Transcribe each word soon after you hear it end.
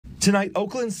Tonight,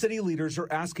 Oakland city leaders are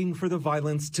asking for the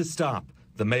violence to stop.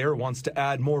 The mayor wants to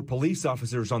add more police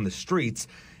officers on the streets.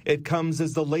 It comes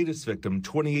as the latest victim,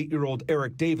 28-year-old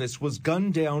Eric Davis, was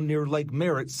gunned down near Lake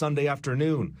Merritt Sunday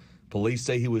afternoon. Police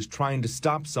say he was trying to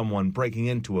stop someone breaking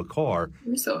into a car.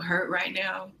 We're so hurt right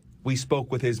now. We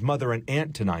spoke with his mother and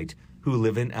aunt tonight, who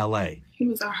live in L.A. He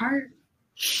was our heart.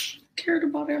 Cared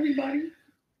about everybody.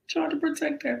 Tried to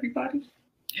protect everybody.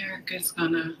 Eric is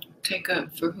gonna take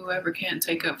up for whoever can't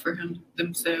take up for him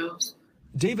themselves.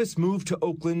 Davis moved to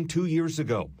Oakland 2 years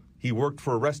ago. He worked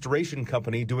for a restoration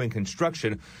company doing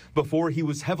construction before he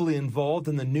was heavily involved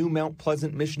in the new Mount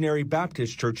Pleasant Missionary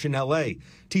Baptist Church in L.A.,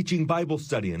 teaching Bible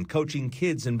study and coaching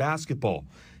kids in basketball.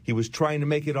 He was trying to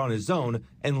make it on his own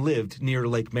and lived near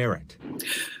Lake Merritt.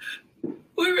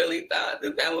 We really thought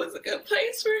that was a good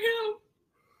place for him.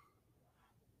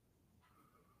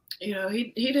 You know,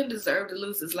 he didn't deserve to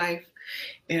lose his life,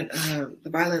 and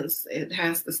the violence, it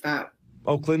has to stop.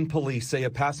 Oakland police say a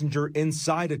passenger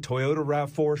inside a Toyota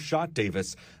RAV4 shot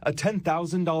Davis. A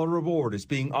 $10,000 reward is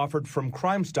being offered from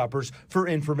Crime Stoppers for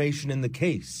information in the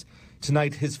case.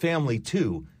 Tonight, his family,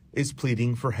 too, is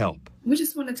pleading for help. We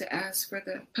just wanted to ask for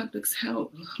the public's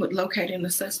help with locating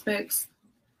the suspects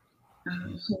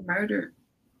who murdered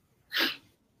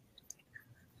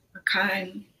a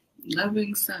kind,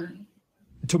 loving son.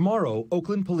 Tomorrow,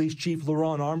 Oakland Police Chief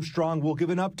LaRon Armstrong will give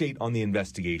an update on the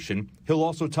investigation. He'll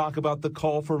also talk about the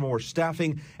call for more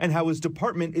staffing and how his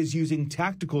department is using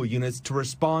tactical units to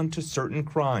respond to certain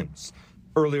crimes.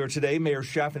 Earlier today, Mayor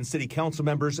Schaaf and City Council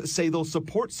members say they'll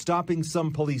support stopping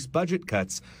some police budget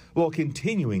cuts while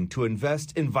continuing to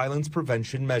invest in violence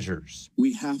prevention measures.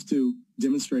 We have to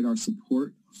demonstrate our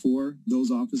support for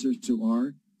those officers who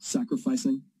are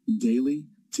sacrificing daily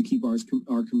to keep our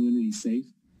community safe.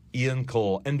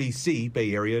 Cull, NBC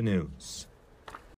Bay Area News.